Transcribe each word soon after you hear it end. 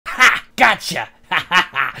Gotcha!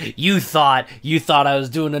 You thought I was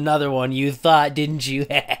doing another one. You thought, didn't you?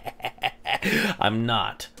 I'm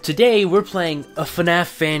not. Today, we're playing a FNAF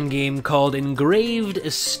fan game called Engraved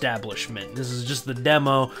Establishment. This is just the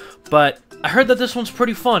demo, but I heard that this one's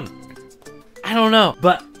pretty fun. I don't know,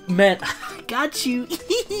 but man, I got you.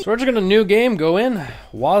 So we're just gonna new game, go in.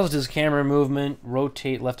 WASD is camera movement,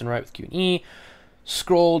 rotate left and right with Q and E,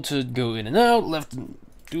 scroll to go in and out, left and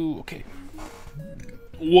do, okay.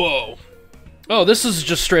 Whoa. Oh, this is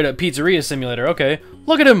just straight up pizzeria simulator, okay.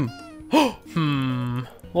 Look at him.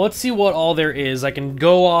 Well, let's see what all there is. I can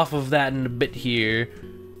go off of that in a bit here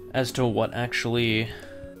as to what actually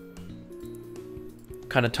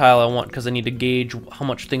kind of tile I want, because I need to gauge how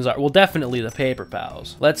much things are. Well, definitely the paper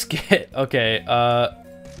pals. Let's get, okay,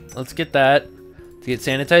 let's get that. Let's get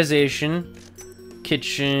sanitization,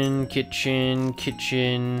 kitchen.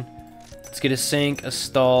 Let's get a sink, a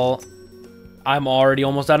stall. I'm already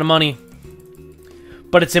almost out of money,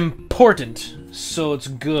 but it's important, so it's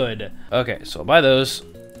good. Okay, so I'll buy those.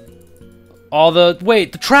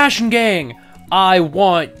 Wait, the Trashing Gang! I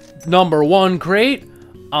want #1 crate.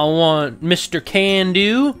 I want Mr.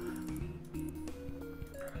 Can-Do.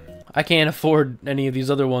 I can't afford any of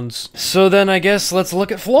these other ones. So then I guess let's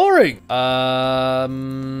look at flooring. We're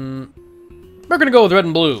gonna go with red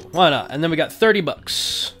and blue. Why not? And then we got 30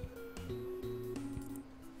 bucks.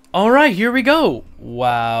 Alright, here we go.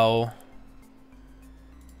 Wow.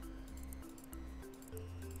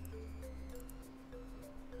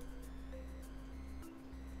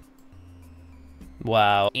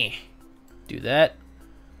 Wow. Do that.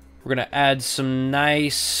 We're gonna add some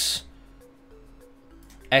nice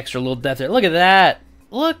extra little depth there. Look at that.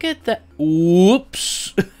 Look at that.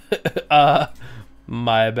 Whoops.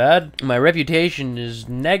 My bad. My reputation is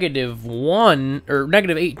 -1 or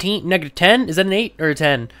 -18, -10. Is that an 8 or a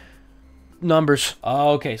 10? Numbers.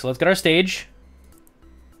 Okay, so let's get our stage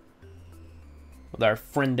with our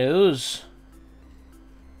friendos,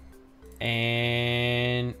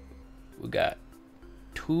 and we got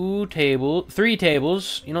 3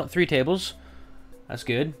 tables. You know, 3 tables. That's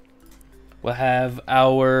good. We'll have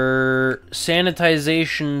our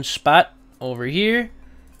sanitization spot over here.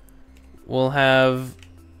 We'll have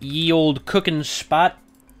ye old cooking spot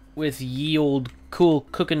with ye old cool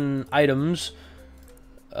cooking items.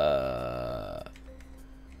 Put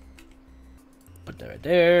that right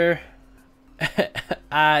there.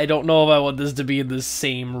 I don't know if I want this to be in the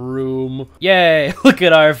same room. Yay! Look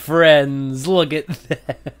at our friends. Look at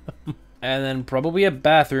them. And then probably a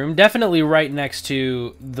bathroom. Definitely right next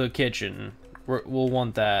to the kitchen. We'll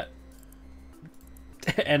want that.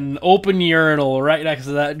 And an open urinal right next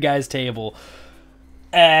to that guy's table.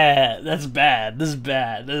 That's bad. This is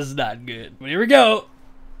bad. This is not good. But here we go.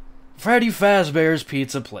 Freddy Fazbear's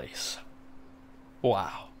Pizza Place.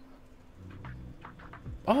 Wow.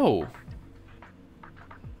 Oh.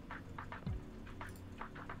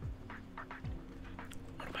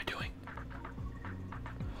 What am I doing?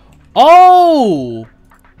 Oh!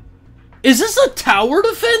 Is this a tower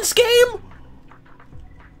defense game?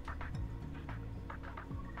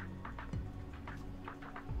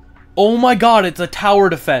 Oh my god, it's a tower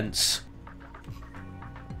defense.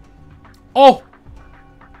 Oh!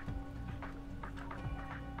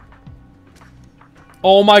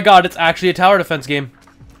 Oh my god, it's actually a tower defense game.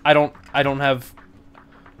 I don't have...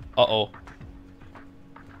 Uh-oh.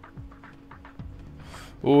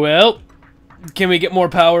 Well, can we get more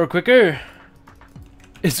power quicker?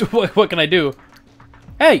 What can I do?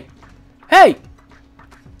 Hey! Hey!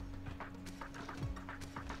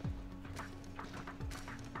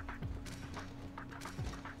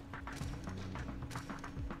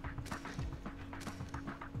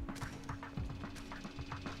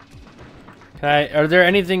 Are there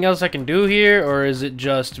anything else I can do here, or is it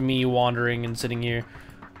just me wandering and sitting here?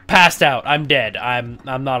 Passed out. I'm dead. I'm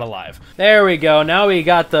not alive. There we go. Now we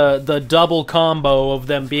got the double combo of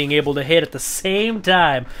them being able to hit at the same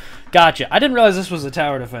time. Gotcha. I didn't realize this was a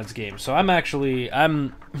tower defense game, so I may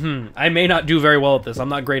not do very well at this. I'm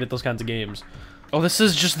not great at those kinds of games. Oh, this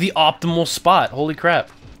is just the optimal spot. Holy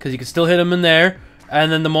crap. Because you can still hit them in there,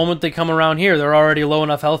 and then the moment they come around here, they're already low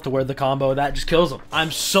enough health to where the combo, that just kills them.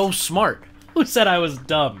 I'm so smart. Who said I was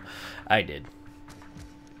dumb? I did.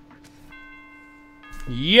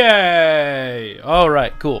 Yay!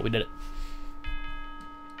 Alright, cool. We did it.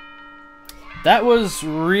 That was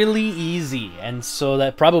really easy, and so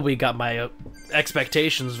that probably got my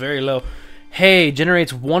expectations very low. Hey,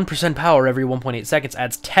 generates 1% power every 1.8 seconds,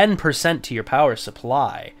 adds 10% to your power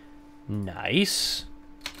supply. Nice.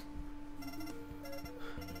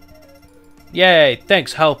 Yay,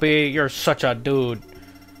 thanks, Helpy. You're such a dude.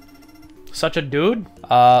 Such a dude?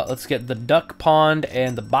 Let's get the duck pond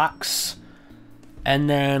and the box. And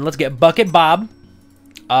then let's get Bucket Bob.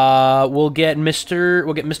 We'll get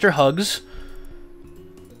Mr. Hugs.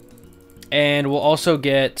 And we'll also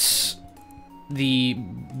get the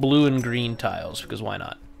blue and green tiles, because why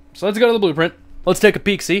not? So let's go to the blueprint. Let's take a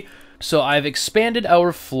peek, see? So I've expanded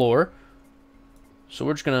our floor. So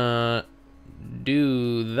we're just gonna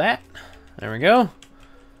do that. There we go.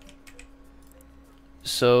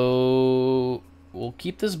 So we'll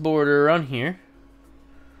keep this border around here.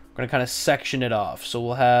 We're gonna kind of section it off. So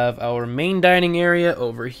we'll have our main dining area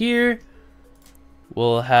over here.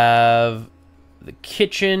 We'll have the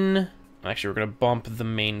kitchen. Actually, we're gonna bump the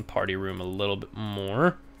main party room a little bit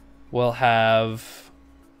more. We'll have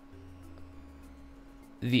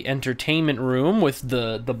the entertainment room with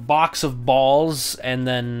the box of balls, and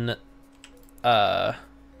then the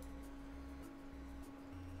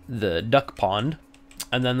duck pond,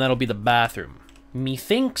 and then that'll be the bathroom.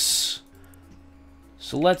 Methinks.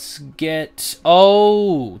 So let's get.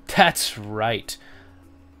 Oh, that's right.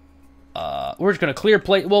 We're just gonna clear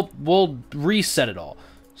plate. We'll reset it all.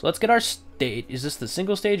 So let's get our stage. Is this the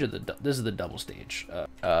single stage or this is the double stage?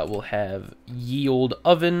 We'll have ye old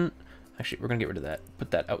oven. Actually, we're gonna get rid of that.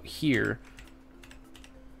 Put that out here.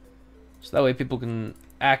 So that way people can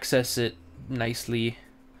access it nicely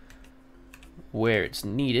where it's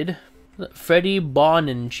needed. Freddy, Bon,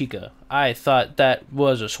 and Chica. I thought that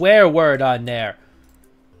was a swear word on there.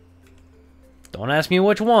 Don't ask me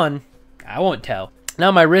which one. I won't tell.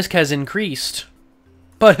 Now my risk has increased.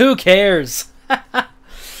 But who cares?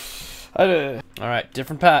 Alright,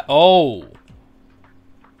 different path. Oh.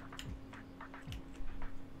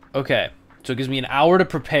 Okay. So it gives me an hour to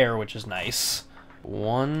prepare, which is nice.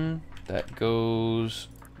 One that goes...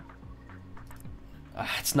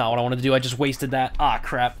 That's not what I wanted to do. I just wasted that. Ah,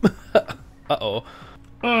 crap. Uh-oh.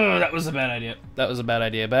 That was a bad idea. That was a bad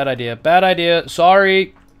idea. Bad idea. Bad idea.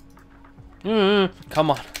 Sorry. Come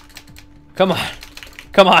on. Come on.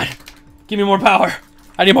 Come on. Give me more power.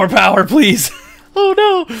 I need more power, please. Oh,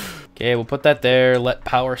 no. Okay, we'll put that there. Let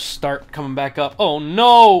power start coming back up. Oh,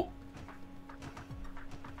 no.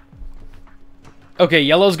 Okay,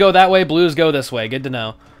 yellows go that way, blues go this way. Good to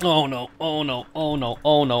know. Oh, no. Oh, no. Oh, no.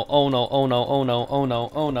 Oh, no. Oh, no. Oh, no. Oh, no. Oh, no.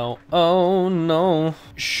 Oh, no. Oh, no.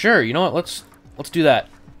 Sure, you know what? Let's do that.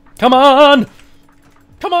 Come on!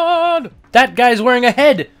 Come on! That guy's wearing a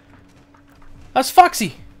head. That's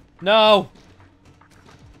Foxy. No.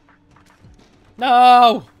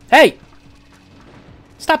 No. Hey!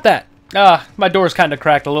 Stop that. My door's kind of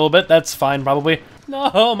cracked a little bit. That's fine, probably.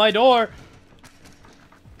 No, my door.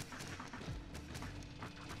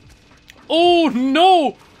 Oh,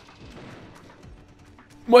 no.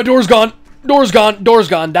 My door's gone. Door's gone. Door's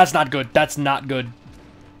gone. That's not good. That's not good.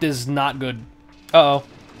 This is not good. Uh-oh.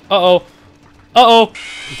 Uh-oh. Uh-oh.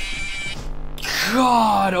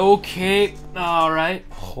 God, okay. All right.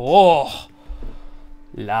 Oh.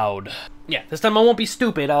 Loud. Yeah, this time I won't be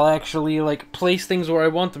stupid. I'll actually, like, place things where I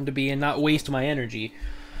want them to be and not waste my energy.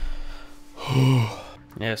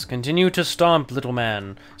 Yes, continue to stomp, little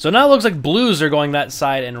man. So now it looks like blues are going that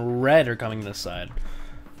side and red are coming this side.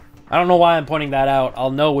 I don't know why I'm pointing that out.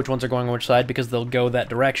 I'll know which ones are going on which side because they'll go that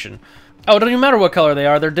direction. Oh, it doesn't even matter what color they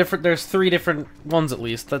are. They're different. There's 3 different ones at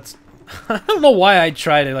least. That's... I don't know why I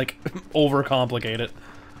try to, like, overcomplicate it.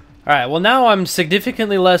 Alright, well now I'm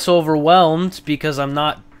significantly less overwhelmed because I'm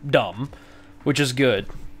not dumb, which is good.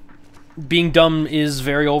 Being dumb is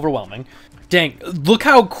very overwhelming. Dang, look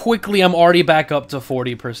how quickly I'm already back up to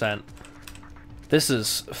 40%. This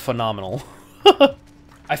is phenomenal.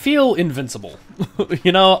 I feel invincible.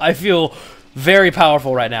 You know, I feel very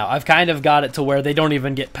powerful right now. I've kind of got it to where they don't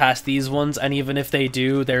even get past these ones, and even if they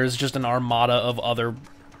do, there's just an armada of other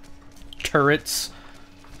turrets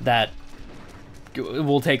that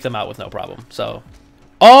will take them out with no problem, so...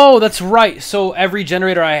 Oh, that's right! So every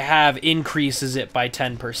generator I have increases it by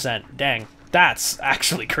 10%. Dang, that's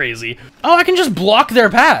actually crazy. Oh, I can just block their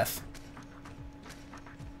path!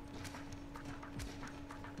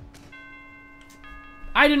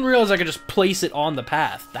 I didn't realize I could just place it on the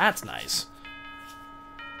path. That's nice.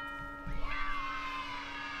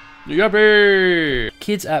 Yuppie!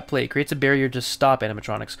 Kids at play creates a barrier to stop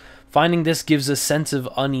animatronics. Finding this gives a sense of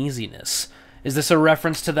uneasiness. Is this a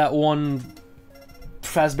reference to that one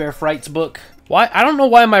Fazbear Frights book? Why? I don't know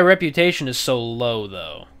why my reputation is so low,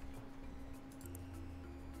 though.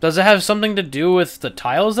 Does it have something to do with the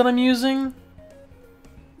tiles that I'm using?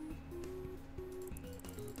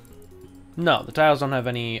 No, the tiles don't have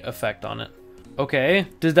any effect on it. Okay,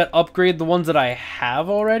 did that upgrade the ones that I have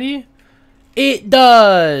already? It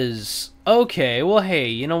does! Okay, well hey,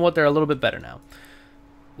 you know what? They're a little bit better now.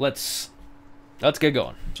 Let's Let's get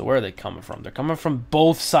going. So where are they coming from? They're coming from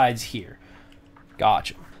both sides here.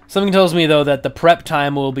 Gotcha. Something tells me, though, that the prep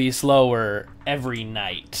time will be slower every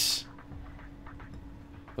night.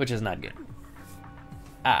 Which is not good.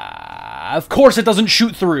 Of course it doesn't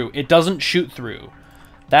shoot through. It doesn't shoot through.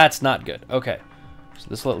 That's not good. Okay. So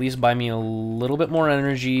this will at least buy me a little bit more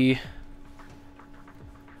energy.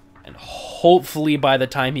 And hopefully by the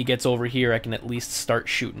time he gets over here, I can at least start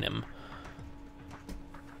shooting him.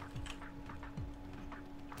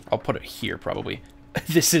 I'll put it here, probably.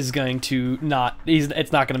 This is going to not...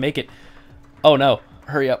 It's not going to make it. Oh, no.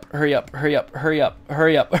 Hurry up, hurry up, hurry up, hurry up,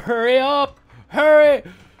 hurry up, hurry up! Hurry!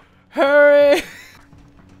 Hurry!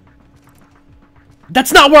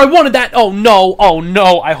 That's not where I wanted that! Oh, no! Oh,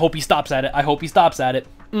 no! I hope he stops at it. I hope he stops at it.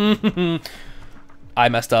 I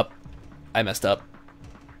messed up. I messed up.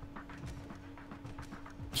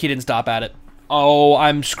 He didn't stop at it. Oh,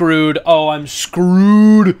 I'm screwed. Oh, I'm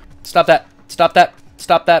screwed. Stop that. Stop that.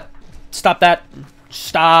 Stop that. Stop that.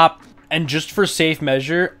 Stop. And just for safe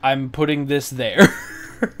measure, I'm putting this there.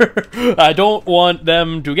 I don't want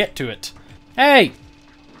them to get to it. Hey!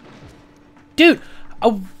 Dude!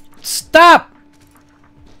 Oh, stop!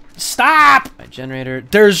 Stop! My generator.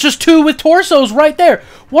 There's just two with torsos right there.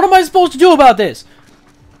 What am I supposed to do about this?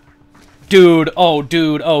 Dude, oh,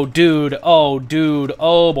 dude, oh, dude, oh, dude,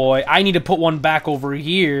 oh, boy. I need to put one back over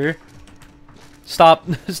here. Stop,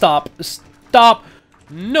 stop, stop.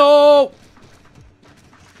 No!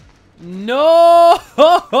 No!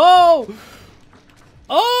 Oh,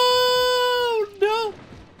 no!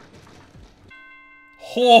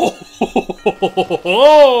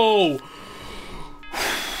 Oh!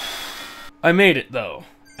 I made it, though.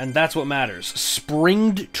 And that's what matters.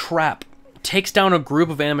 Springed Trap. Takes down a group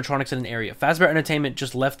of animatronics in an area. Fazbear Entertainment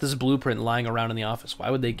just left this blueprint lying around in the office. Why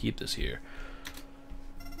would they keep this here?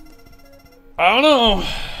 I don't know.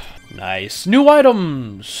 Nice. New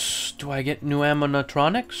items. Do I get new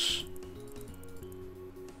animatronics?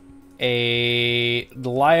 The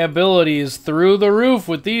liability is through the roof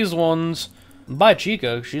with these ones. Bye,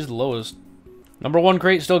 Chica. She's the lowest. Number 1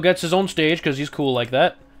 crate still gets his own stage because he's cool like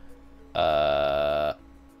that.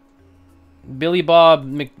 Billy Bob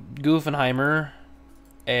McGoofenheimer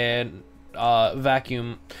and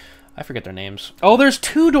Vacuum. I forget their names. Oh, there's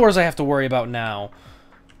 2 doors I have to worry about now.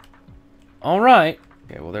 Alright.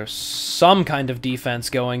 Okay, well, there's some kind of defense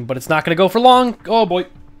going, but it's not going to go for long. Oh, boy.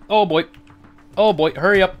 Oh, boy. Oh, boy.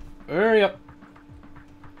 Hurry up. Hurry up.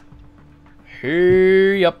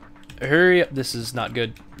 Hurry up. Hurry up. This is not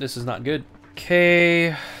good. This is not good.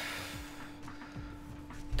 Okay.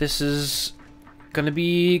 This is going to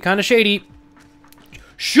be kind of shady.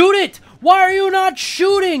 Shoot it! Why are you not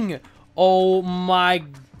shooting? Oh my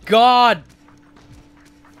god.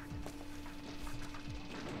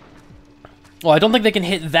 Well, I don't think they can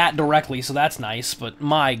hit that directly, so that's nice, but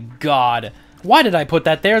my god. Why did I put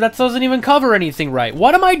that there? That doesn't even cover anything right.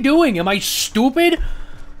 What am I doing? Am I stupid?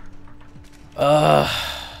 And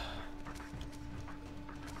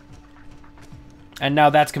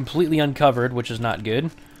now that's completely uncovered, which is not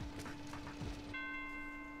good.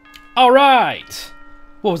 Alright!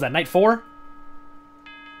 What was that, night 4?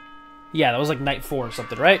 Yeah, that was like night 4 or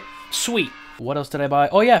something, right? Sweet. What else did I buy?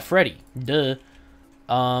 Oh yeah, Freddy. Duh.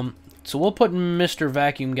 So we'll put Mr.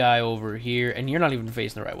 Vacuum Guy over here, and you're not even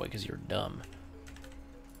facing the right way because you're dumb.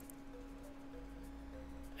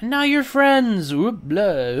 And now you're friends! Oop,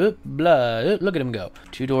 blah, oop, blah. Oop. Look at him go.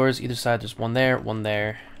 2 doors, either side, there's one there, one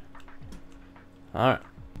there. Alright.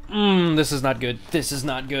 This is not good. This is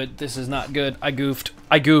not good. This is not good. I goofed.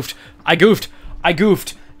 I goofed. I goofed. I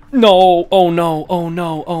goofed. No. Oh no. Oh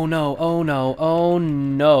no. Oh no. Oh no. Oh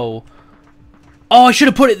no. Oh, I should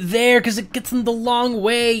have put it there because it gets in the long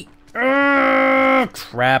way.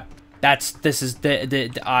 Crap. I'm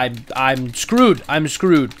screwed. I'm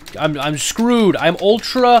screwed. I'm screwed. I'm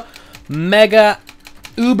ultra mega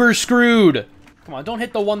uber screwed. Come on, don't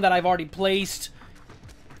hit the one that I've already placed.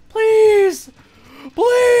 Please.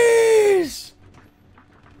 Please!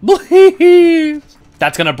 Please!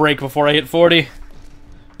 That's gonna break before I hit 40.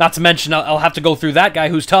 Not to mention, I'll have to go through that guy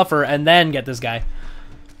who's tougher and then get this guy.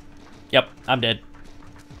 Yep, I'm dead.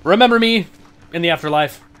 Remember me in the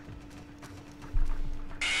afterlife.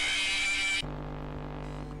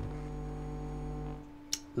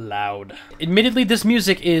 Loud. Admittedly, this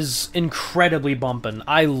music is incredibly bumpin'.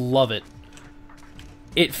 I love it.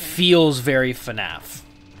 It feels very FNAF.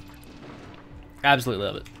 Absolutely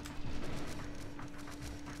love it.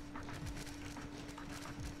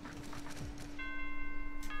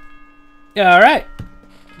 Yeah, alright.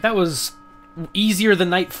 That was easier than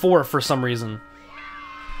night 4 for some reason.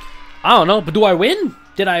 I don't know, but do I win?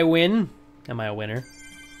 Did I win? Am I a winner?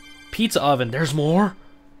 Pizza oven. There's more?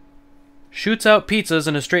 Shoots out pizzas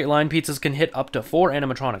in a straight line. Pizzas can hit up to 4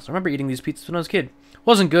 animatronics. I remember eating these pizzas when I was a kid.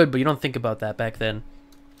 Wasn't good, but you don't think about that back then.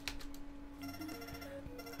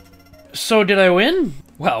 So did I win?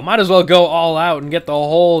 Well, might as well go all out and get the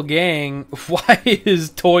whole gang. Why is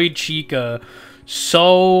Toy Chica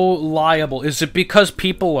so liable? Is it because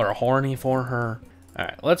people are horny for her?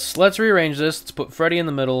 Alright, let's rearrange this. Let's put Freddy in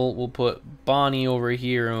the middle. We'll put Bonnie over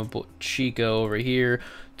here, and we'll put Chica over here.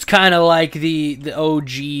 It's kind of like the OG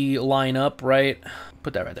lineup, right?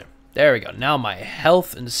 Put that right there. There we go. Now my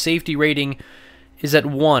health and safety rating is at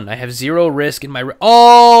 1. I have 0 risk in my...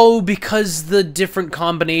 Oh, because the different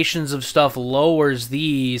combinations of stuff lowers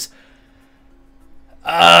these.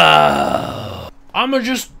 I'm gonna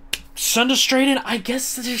just send us straight in. I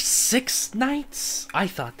guess there's 6 nights. I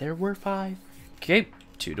thought there were 5. Okay,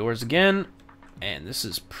 2 doors again. And this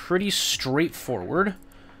is pretty straightforward.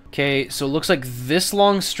 Okay, so it looks like this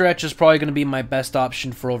long stretch is probably going to be my best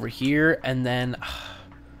option for over here. And then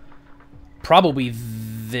probably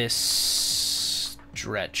this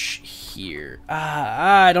stretch here.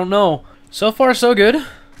 I don't know. So far, so good.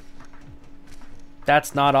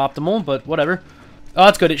 That's not optimal, but whatever. Oh,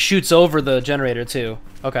 that's good. It shoots over the generator, too.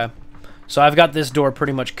 Okay. So I've got this door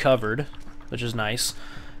pretty much covered, which is nice.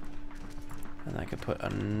 And I could put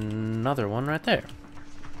another one right there.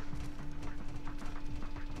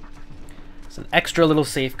 It's an extra little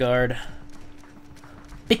safeguard.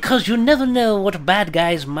 Because you never know what bad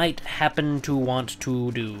guys might happen to want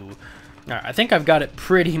to do. Alright, I think I've got it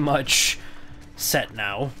pretty much set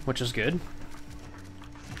now, which is good.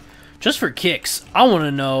 Just for kicks, I want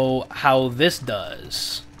to know how this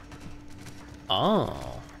does.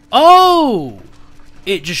 Oh. Oh!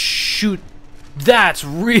 It just shoot. That's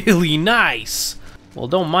really nice. Well,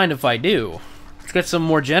 don't mind if I do. Let's get some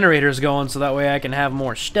more generators going so that way I can have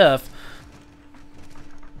more stuff.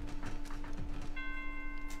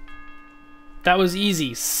 That was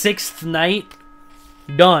easy. 6th night,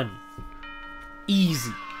 done.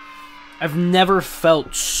 Easy. I've never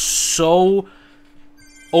felt so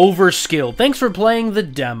overskilled. Thanks for playing the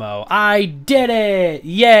demo. I did it!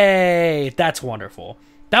 Yay! That's wonderful.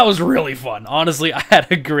 That was really fun. Honestly, I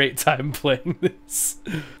had a great time playing this.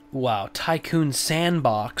 Wow, Tycoon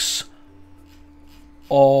Sandbox.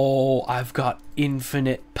 Oh, I've got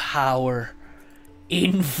infinite power.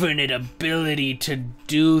 Infinite ability to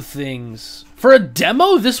do things. For a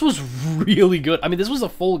demo, this was really good. I mean, this was a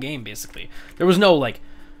full game, basically. There was no, like,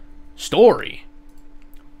 story.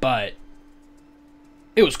 But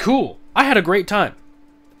it was cool. I had a great time.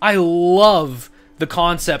 I love the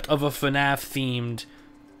concept of a FNAF-themed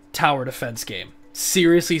tower defense game.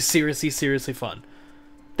 Seriously, seriously, seriously fun.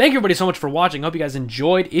 Thank you everybody so much for watching. Hope you guys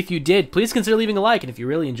enjoyed. If you did, please consider leaving a like. And if you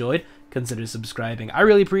really enjoyed, consider subscribing. I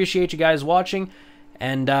really appreciate you guys watching.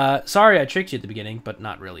 And sorry I tricked you at the beginning, but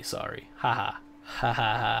not really sorry. Haha. Ha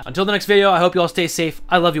ha ha. Until the next video, I hope you all stay safe.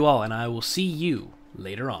 I love you all, and I will see you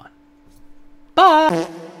later on. Bye!